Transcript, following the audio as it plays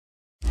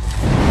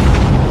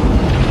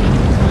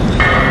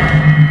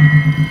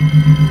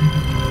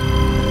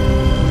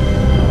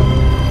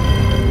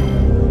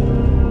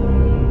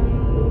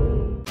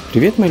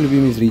Привет, мой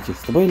любимый зритель,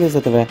 с тобой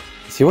ElyOtto.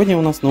 Сегодня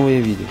у нас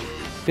новое видео.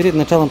 Перед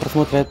началом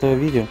просмотра этого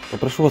видео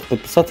попрошу вас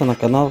подписаться на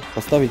канал,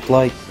 поставить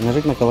лайк и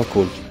нажать на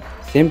колокольчик.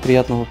 Всем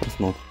приятного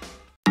просмотра.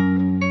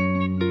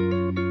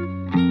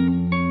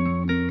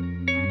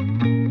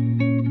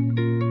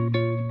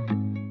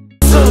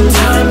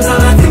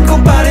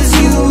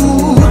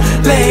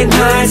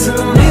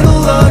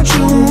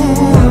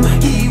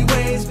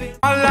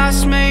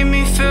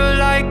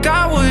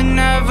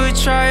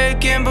 Try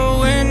again, but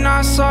when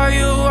I saw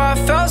you, I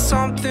felt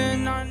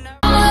something I never.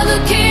 All the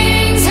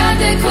kings had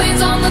their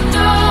queens on the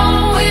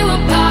throne. We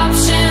would pop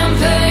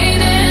champagne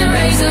and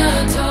raise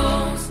a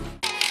toast.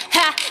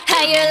 Ha,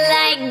 how you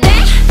like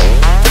that?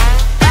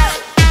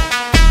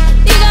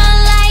 You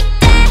gon' like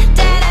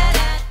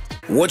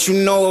that? What you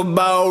know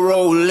about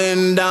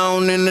rolling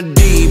down in the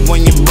deep?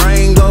 When your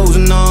brain goes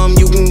numb,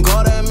 you can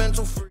call that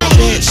mental freak.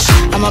 Bitch,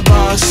 I'm a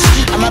boss.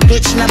 I'm a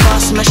bitch and a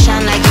boss. I'ma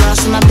shine like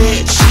glass. I'm a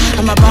bitch.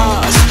 I'm a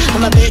boss.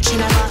 I'm a bitch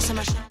and a boss. I'm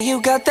a shine. You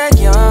got that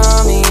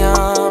yummy,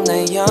 yum,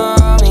 that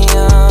yummy,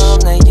 yum,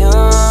 that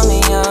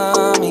yummy,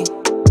 yummy.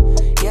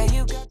 Yeah,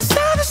 you got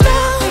savage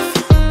love.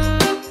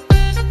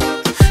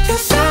 You're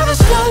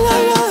savage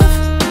love.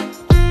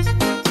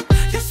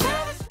 You're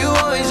savage. You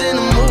always in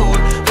the mood,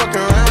 walk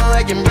around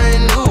like you're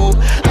brand new.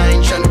 I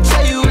ain't tryna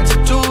tell you what to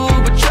do,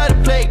 but try to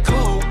play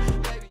cool.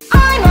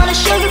 I'm on a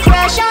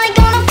SugarCrash. I ain't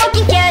gonna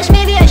fucking cash.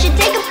 Maybe I should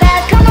take a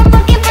bath. Come on,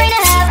 fucking brain to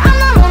have. I'm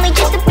not only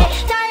just a bit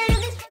tired of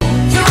this.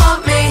 You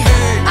want me,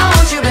 I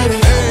want you, baby.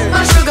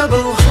 My sugar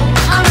boo,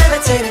 I'm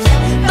levitating.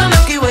 The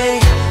Milky Way,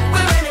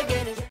 we're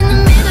renegading. In the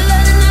middle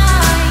of the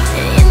night,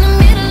 in the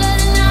middle of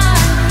the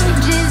night,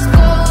 just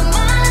call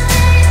my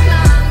name,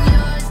 I'm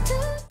yours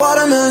too.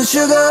 Watermelon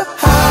sugar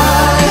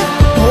high,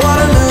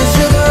 watermelon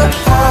sugar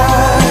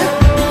high,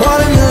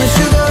 watermelon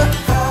sugar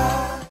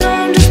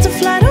high. Just a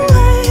flight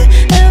away.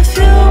 If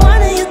you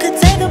want it, you could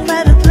take a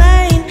private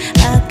plane.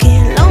 A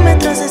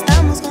kilómetros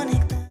estamos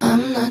conectados.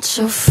 I'm not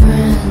your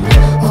friend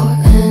or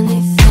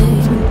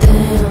anything,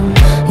 damn.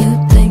 You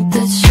think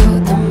that you're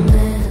the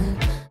man.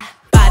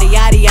 Body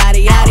yaddy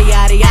yaddy yaddy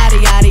yaddy yaddy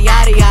yaddy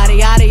yaddy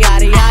yaddy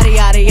yaddy yaddy yaddy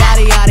yaddy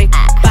yaddy yaddy.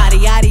 Body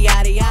yaddy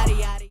yaddy yaddy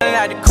yaddy.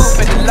 Out the coupe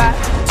at the lot,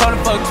 told him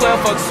fuck 12,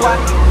 fuck SWAT.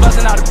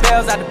 Busting all the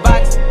bells out the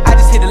box. I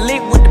just hit a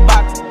lick with the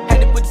box.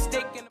 Had to put the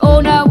stick in.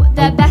 Oh no,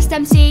 the best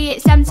MC,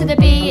 it's M to the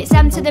B, it's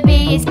M to the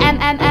B, it's M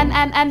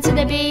to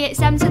the B, it's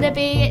M to the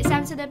B, it's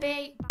M to the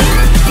B.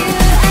 You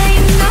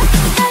ain't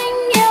nothing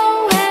you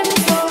went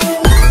for.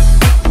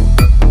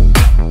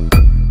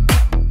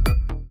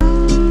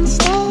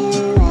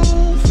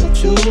 For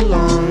too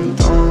long,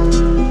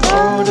 don't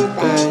go to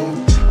bed.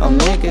 I'll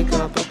make a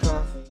cup of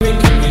coffee. Give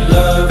me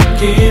love,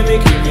 give me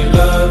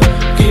love,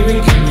 give me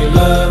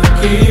love,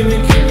 give me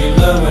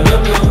love when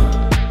I'm gone.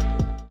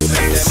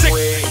 Sick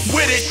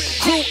with it,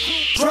 group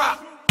drop.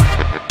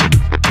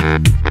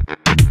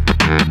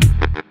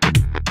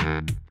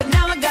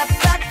 Now I got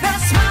back that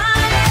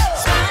smile.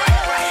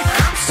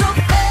 I'm so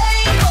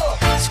able.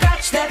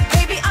 Scratch that,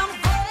 baby, I'm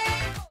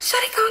grateful.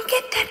 Shawty gon'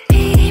 get that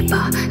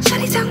paper.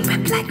 Shawty tongue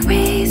rip like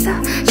razor.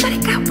 Shawty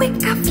got wick,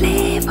 got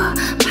flavor.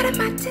 Part of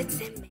my tits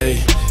in me. Hey,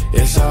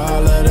 it's a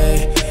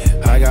holiday.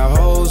 I got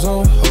hoes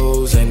on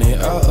hoes and they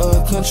out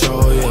of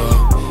control,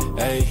 yeah.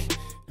 Hey.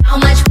 How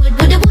much wood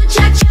would a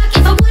woodchuck chuck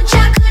if a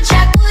woodchuck could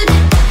chuck wood?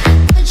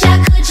 Woodchuck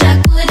could chuck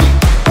wood.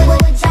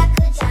 Woodchuck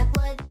could chuck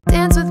wood.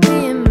 Dance with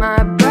me in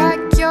my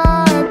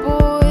backyard,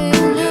 boy.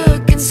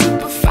 Looking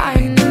super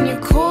fine in your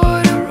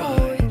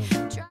corduroy.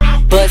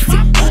 Bust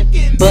it, bust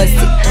it,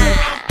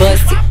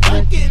 bust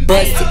it,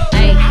 bust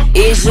it.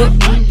 Is you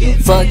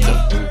fucking?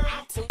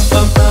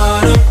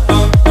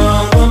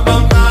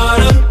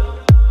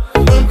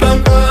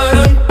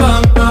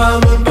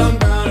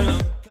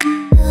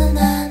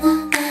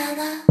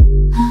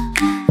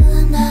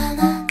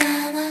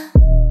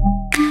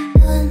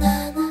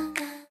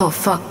 Oh,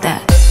 fuck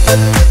that.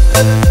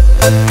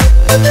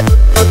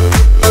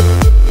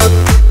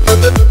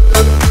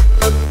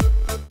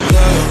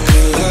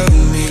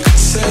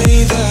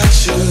 Say that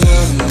you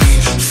love me,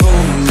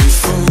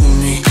 fool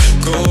me,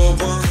 go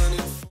on.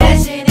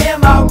 Dancing in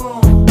my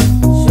room,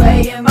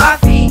 swaying my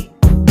feet,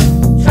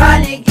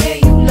 trying to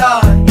get you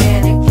love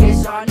and a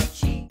kiss on the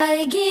cheek.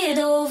 I get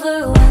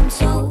overwhelmed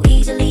so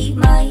easily.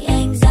 My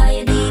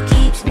anxiety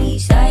keeps me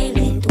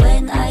silent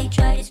when I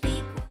try to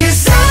speak.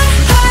 Yes, I'm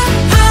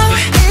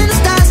in the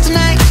stars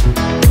tonight.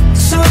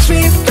 So watch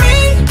me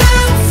bring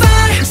down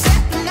fire.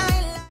 Set the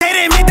night light. They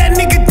didn't make that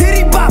nigga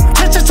diddy bop.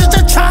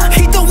 Cha-cha-cha-cha-cha.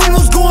 He thought we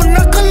was going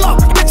knuckle up.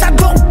 Bitch, I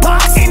don't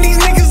box. And these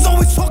niggas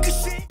always talking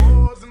shit.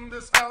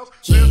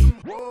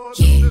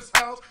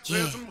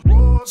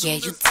 Yeah,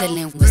 you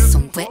dealing with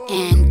some wet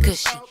and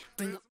gushy.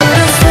 Bring up.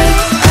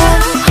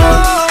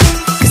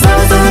 Cause I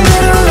was in the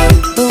middle of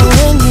the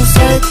when you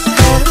said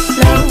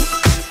hello.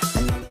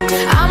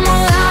 I'm on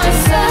the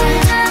outside.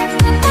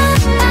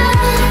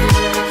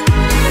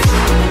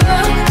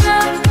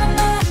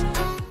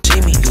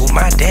 See me do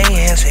my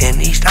dance in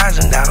these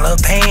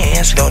 $1,000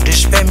 pants. Don't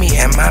disrespect me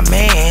and my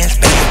mans.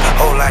 Baby, a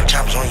whole lot of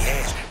chops on your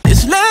ass. This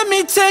dance, let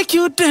me take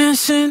you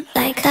dancing.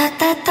 Like da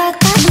da da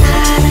da da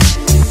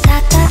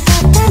da da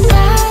da da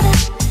da.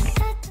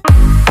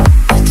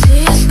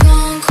 Tears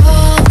gone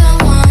cold, I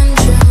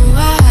wonder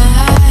why.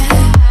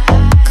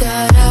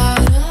 Got out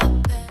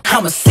of bed.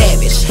 I'm a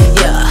savage,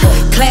 yeah.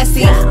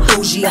 Classy,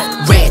 bougie,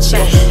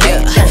 ratchet,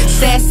 yeah.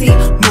 Sassy,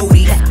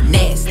 moody,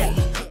 nasty.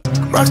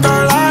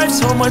 Rockstar life,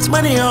 so much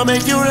money, I'll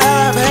make you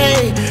laugh.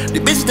 Hey, the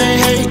bitch they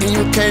hate, and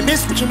you can't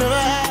miss what you never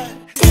had.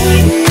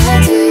 Didn't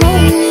have to know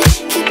it,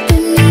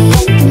 keeping me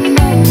in the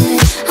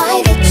moment.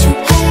 I bet you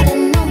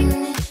hadn't known it.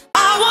 I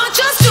want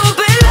your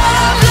stupid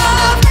love,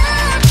 love.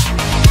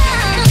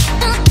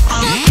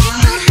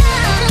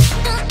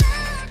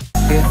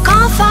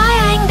 Có phải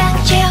anh đang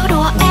trêu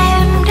đùa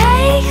em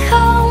đấy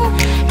không?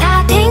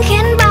 Thà tiếng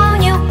khiến bao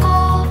nhiêu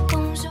cô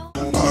cùng dỗ.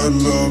 I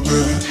love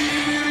it.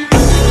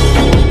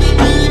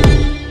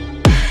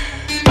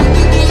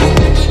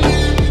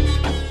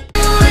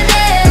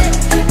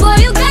 Boy,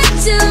 you got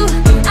to.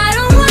 I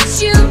don't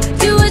want you.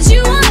 Do what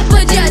you want,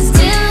 but just do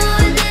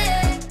it.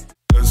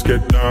 Let's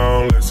get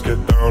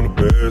down to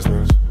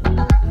business.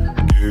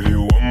 Give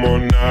you one more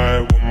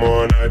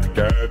night to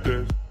get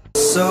this.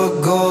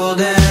 So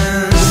golden.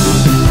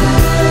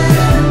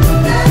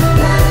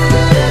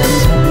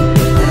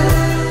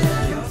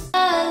 I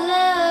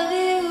love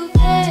you,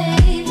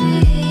 baby,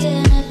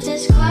 and if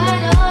it's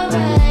quite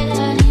alright,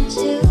 I need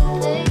you,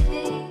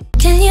 baby.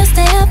 Can you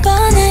stay up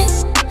all night?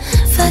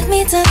 Fuck me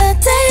till the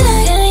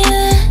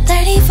daylight.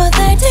 30 for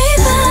 35.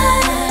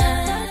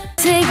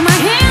 Take my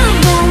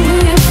hand, don't be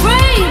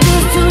afraid.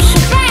 This too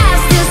shall pass,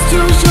 this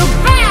too shall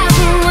pass,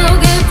 and we'll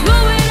get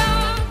through it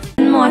all.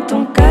 Donne-moi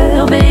ton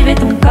cœur, baby,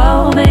 ton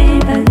corps,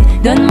 baby.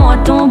 Donne-moi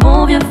ton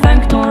bon vieux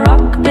funk, ton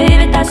rock,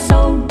 baby, ta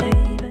soul, baby.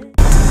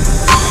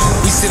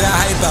 We see the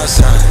hype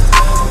outside,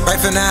 right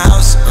from the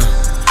house.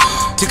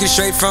 Took it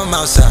straight from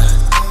outside,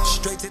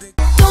 straight to the.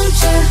 Don't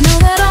you know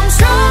that I'm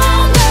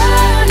stronger?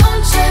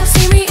 Don't you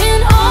see me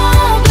in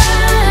all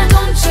black?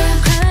 Don't you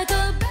crack a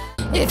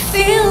back? It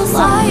feels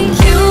like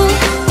you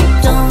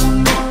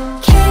don't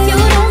care. You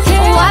don't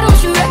care. Why don't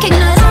you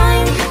recognize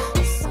I'm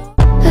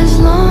As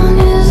long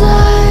as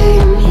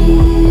I'm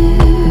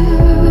here,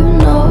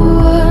 no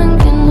one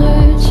can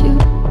hurt you.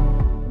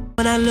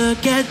 When I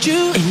look at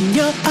you in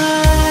your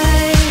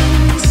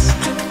eyes,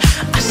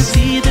 I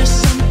see there's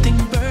something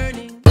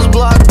burning. It's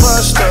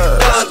blockbuster.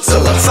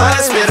 Till the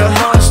fire spit a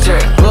monster.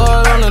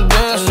 Blood on the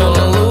dance floor,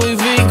 Louis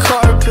V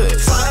carpet.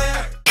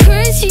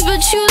 crazy,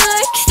 but you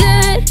like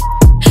that.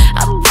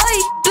 I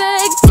bite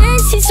back,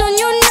 dances on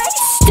your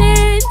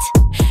nightstand.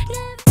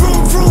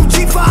 Vroom vroom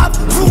G5,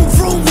 vroom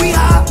vroom we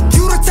high.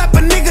 You the type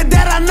of nigga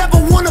that I never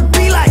wanna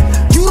be like.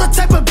 You the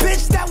type of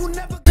bitch that will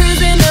never.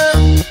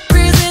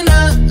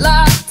 Prisoner,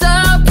 locked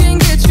up, can't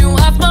get you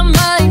off my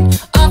mind,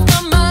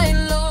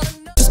 Lord.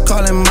 Just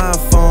calling my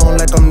phone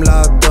like I'm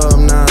locked up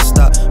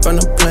non-stop. From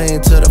the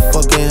plane to the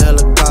fucking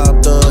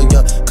helicopter,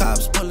 yeah.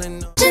 Cops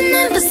pulling up.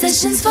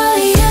 Positions for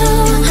you.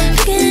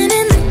 Cooking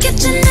in the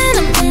kitchen and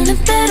I'm in the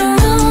bedroom.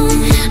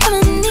 I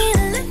don't need a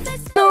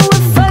lift. No,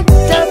 we're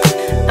fucked up.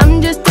 I'm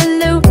just a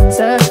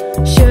loser.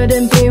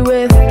 Shouldn't be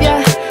with ya.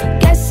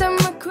 Guess I'm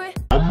a quit.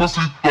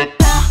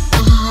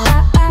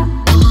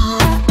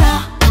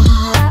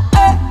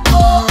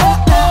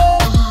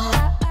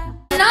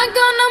 Not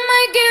gonna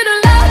make it a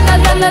la la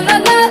la la la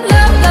la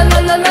la la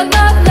la la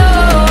la la.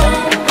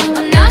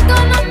 I'm not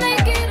gonna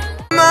make it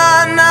a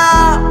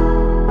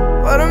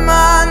What am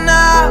I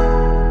now?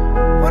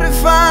 What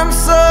if I'm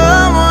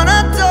someone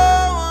I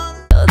don't want?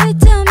 So they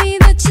tell me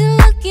that you're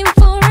looking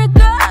for a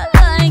girl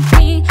like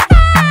me.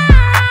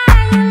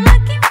 You're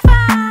looking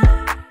for.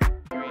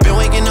 Been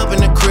waking up in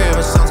the crib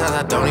and sometimes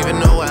I don't even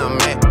know where I'm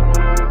at.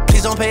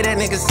 Please don't play that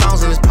nigga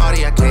songs in this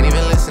party, I can't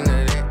even listen to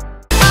that.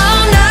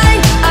 All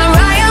night, I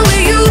ride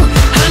with you.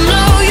 I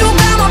know you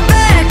got my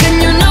back, and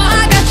you know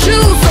I got you.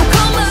 So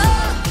come on.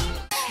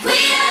 We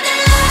are the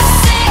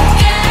lovesick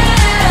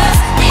girls.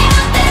 네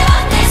맘대로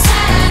내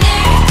사랑을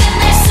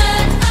끝낼 순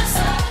없어.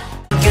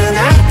 Good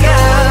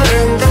girl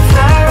in the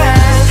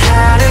forest,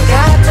 how to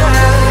get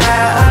down,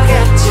 I'll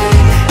get you.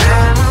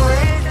 I'm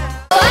away now.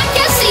 I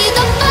can see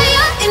the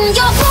fire in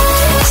your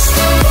eyes.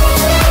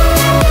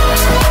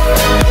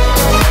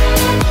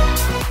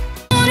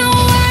 Don't know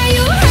where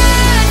you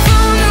hide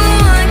from the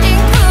one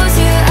and close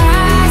your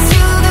eyes.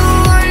 You're the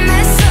one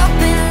that's up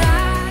in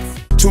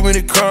lies. Too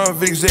many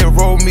convicts that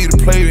rolled me to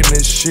play in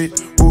this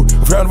shit. Ooh,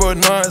 proud of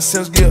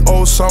nonsense, get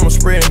old summer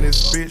spreading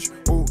this bitch.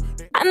 Ooh.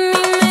 A mí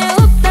me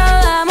gusta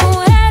la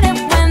mujeres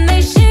when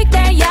they shake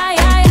that yeah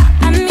yeah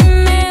yeah. A mí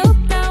me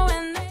gusta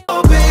when they.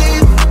 Oh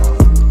baby,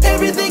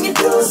 everything you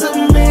do is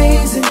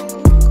amazing.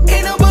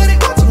 Ain't nobody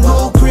got to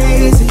go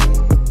crazy.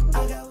 I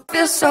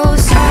feel so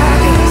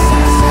sorry.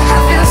 I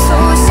feel so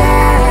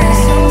sad.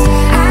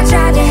 I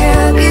tried to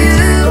help you.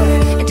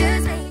 It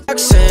just ain't.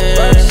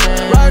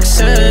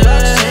 Roxanne,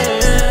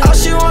 all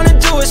she wanna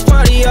do is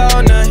party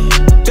all night.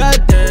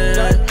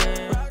 Goddamn.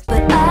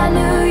 But I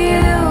knew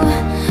you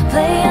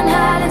play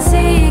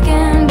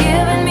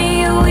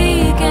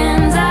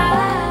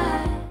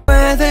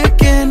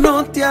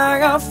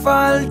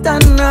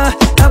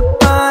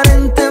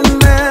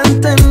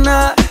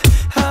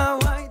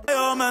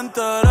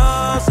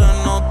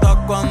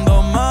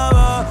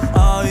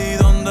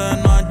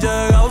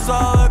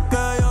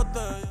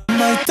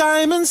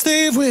time and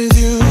stay with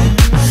you.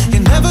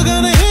 You're never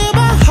gonna hear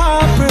my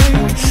heart break,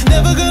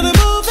 never gonna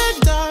move that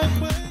dark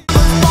way.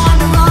 Born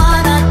to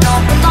run, I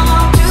don't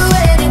belong to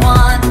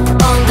anyone.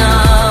 Oh no,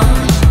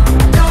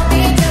 don't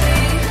need to be.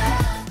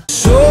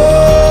 So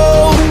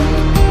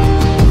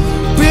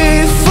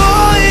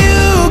before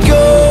you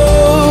go,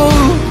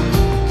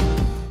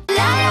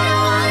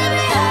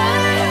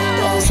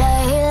 They say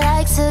he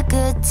likes a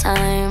good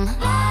time.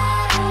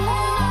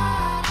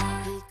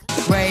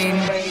 Rain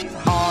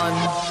on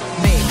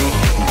me.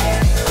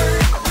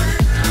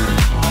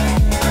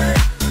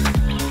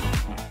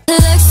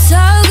 Looks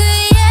so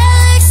good, yeah,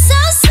 looks so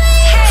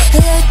sweet.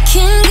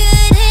 Looking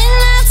good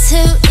enough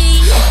to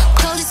eat.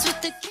 Clothes with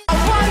the I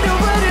wonder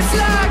what it's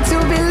like to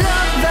be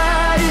loved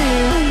by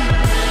you.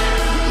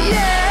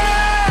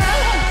 Yeah.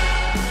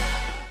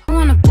 I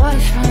want a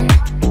boyfriend,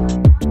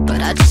 but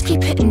I just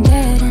keep hitting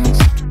dead ends.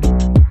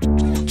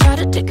 Try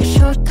to take a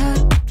shortcut,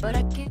 but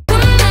I keep.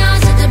 Come down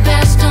to the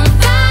best on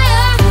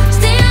fire.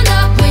 Stand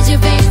up, raise your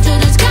face to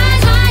the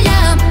skies, my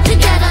love.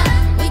 Together,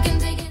 we can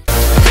take it.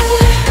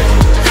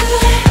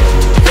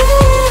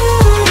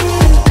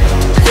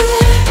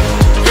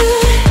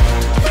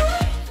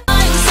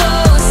 I'm so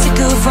sick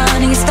of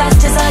running as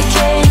fast as I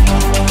can.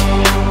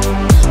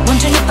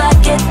 Wondering if I'd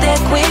get there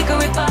quicker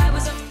if I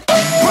was a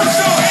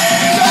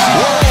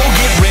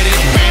Get ready,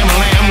 bam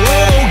lamb.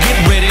 Whoa, get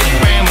ready,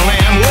 bam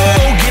lamb. Whoa,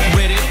 get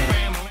ready,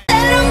 bam lamb.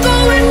 And I'm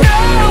going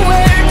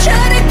nowhere,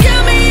 try to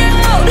get me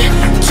out.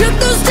 Took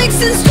those sticks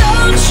and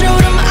stones,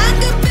 showed them I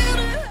could build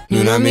it. Ni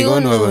un amigo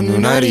nuevo, ni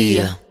una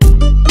haría.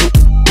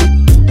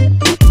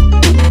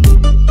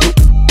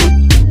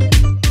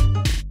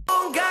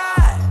 Oh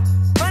God,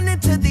 running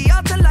to the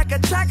altar like a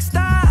track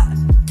star.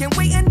 Can't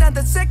wait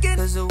another second.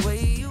 'Cause the way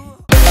you